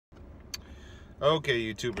Okay,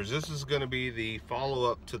 YouTubers, this is going to be the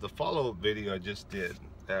follow-up to the follow-up video I just did,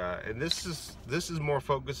 and this is more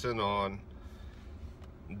focusing on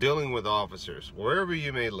dealing with officers wherever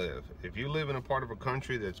you may live. If you live in a part of a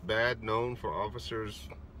country that's bad, known for officers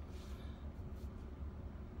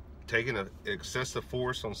taking excessive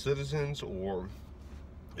force on citizens, or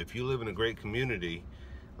if you live in a great community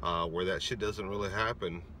where that shit doesn't really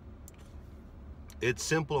happen, it's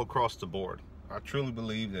simple across the board. I truly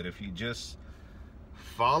believe that if you just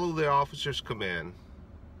follow the officer's command,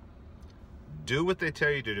 do what they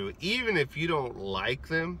tell you to do, even if you don't like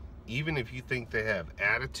them, even if you think they have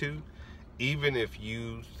attitude, even if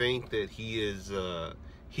you think that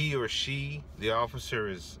he or she, the officer,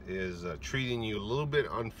 is treating you a little bit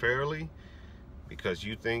unfairly because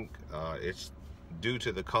you think it's due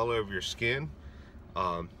to the color of your skin,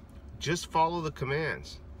 just follow the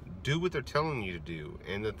commands. Do what they're telling you to do.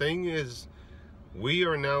 And the thing is, we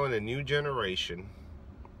are now in a new generation.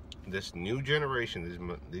 This new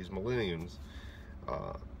generation, these millenniums,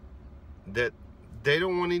 that they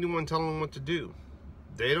don't want anyone telling them what to do.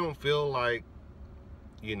 They don't feel like,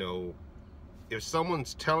 you know, if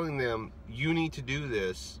someone's telling them, you need to do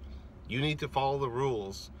this, you need to follow the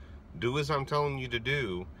rules, do as I'm telling you to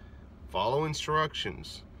do, follow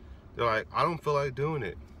instructions, they're like, I don't feel like doing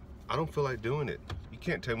it. I don't feel like doing it. You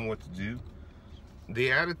can't tell me what to do.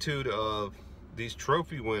 The attitude of these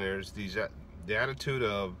trophy winners, the attitude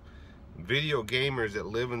of video gamers that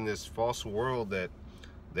live in this false world that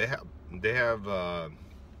they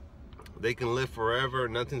can live forever,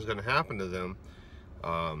 nothing's gonna happen to them,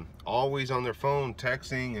 always on their phone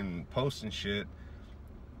texting and posting shit.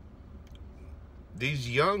 These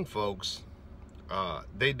young folks,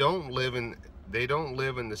 they don't live in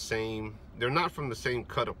the same, they're not from the same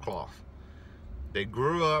cut of cloth. They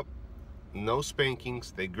grew up no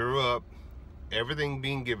spankings. They grew up everything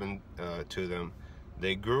being given to them.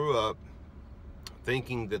 They grew up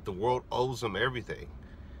thinking that the world owes them everything.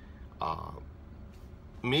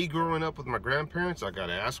 Me growing up with my grandparents, I got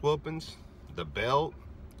ass whoopings, the belt,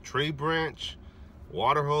 tree branch,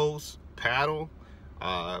 water hose, paddle,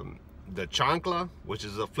 the chancla, which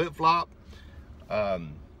is a flip-flop.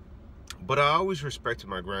 But I always respected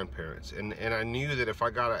my grandparents, and I knew that if I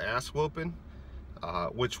got an ass whooping,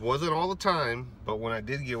 which wasn't all the time, but when I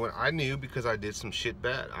did get one, I knew because I did some shit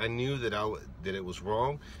bad. I knew that that it was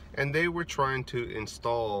wrong, and they were trying to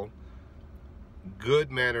install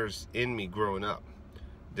good manners in me growing up.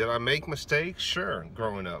 Did I make mistakes? Sure,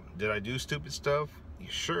 growing up. Did I do stupid stuff?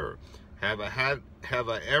 Sure. Have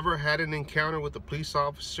I ever had an encounter with a police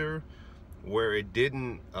officer where it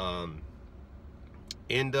didn't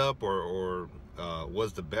end up or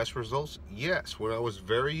was the best results? Yes. When I was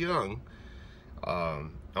very young, I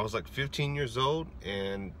was like 15 years old,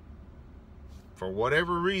 and for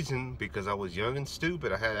whatever reason, because I was young and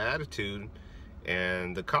stupid, I had attitude,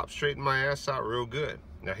 and the cop straightened my ass out real good.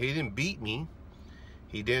 Now, he didn't beat me,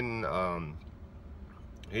 he didn't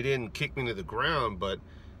kick me to the ground, but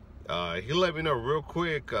he let me know real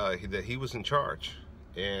quick that he was in charge,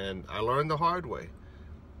 and I learned the hard way.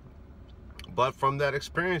 But from that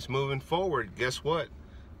experience moving forward, guess what?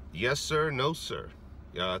 Yes sir, no sir.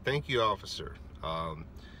 Thank you, officer.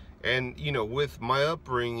 And you know, with my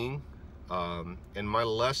upbringing and my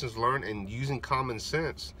lessons learned and using common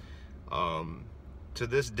sense, to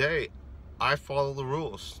this day I follow the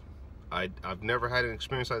rules. I've never had an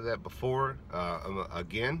experience like that before,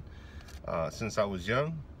 again, since I was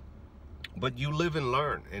young. But you live and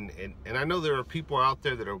learn, and I know there are people out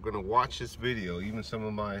there that are going to watch this video, even some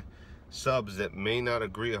of my subs that may not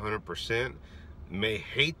agree 100%, may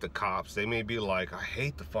hate the cops. They may be like, I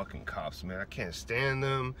hate the fucking cops, man, I can't stand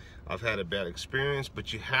them, I've had a bad experience.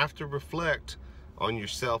 But you have to reflect on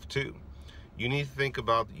yourself too. You need to think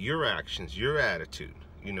about your actions, your attitude.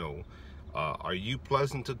 You know, are you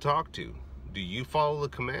pleasant to talk to? Do you follow the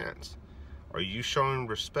commands? Are you showing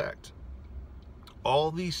respect?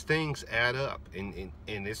 All these things add up, and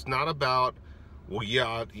it's not about, well,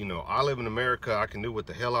 yeah, you know, I live in America, I can do what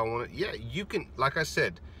the hell I want to. Yeah, you can, like I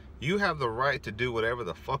said, you have the right to do whatever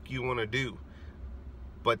the fuck you want to do.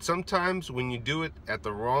 But sometimes when you do it at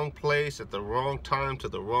the wrong place, at the wrong time, to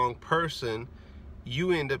the wrong person,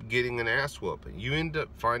 you end up getting an ass whooping. You end up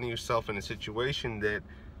finding yourself in a situation that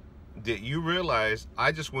you realize,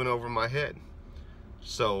 I just went over my head.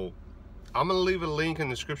 So I'm gonna leave a link in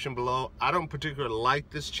the description below. I don't particularly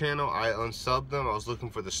like this channel. I unsubbed them. I was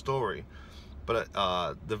looking for the story. But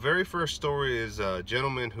the very first story is a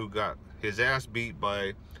gentleman who got his ass beat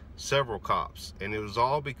by several cops, and it was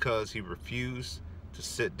all because he refused to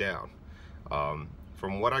sit down.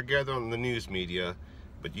 From what I gather on the news media,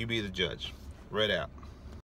 but you be the judge. Red out.